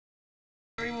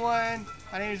everyone.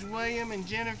 My name is William and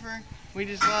Jennifer. We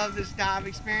just love this dive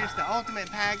experience, the ultimate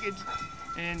package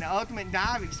and the ultimate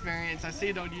dive experience. I see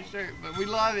it on your shirt, but we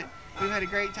love it. We've had a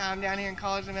great time down here in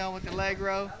Cozumel with the leg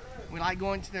row. We like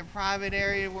going to the private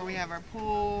area where we have our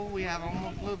pool. We have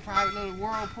a little private little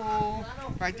whirlpool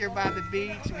right there by the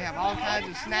beach. We have all kinds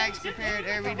of snacks prepared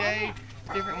every day,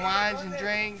 different wines and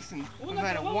drinks, and we've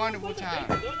had a wonderful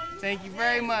time. Thank you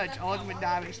very much, Ultimate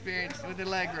Dive Experience with the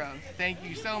leg row. Thank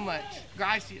you so much.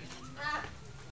 Gracias.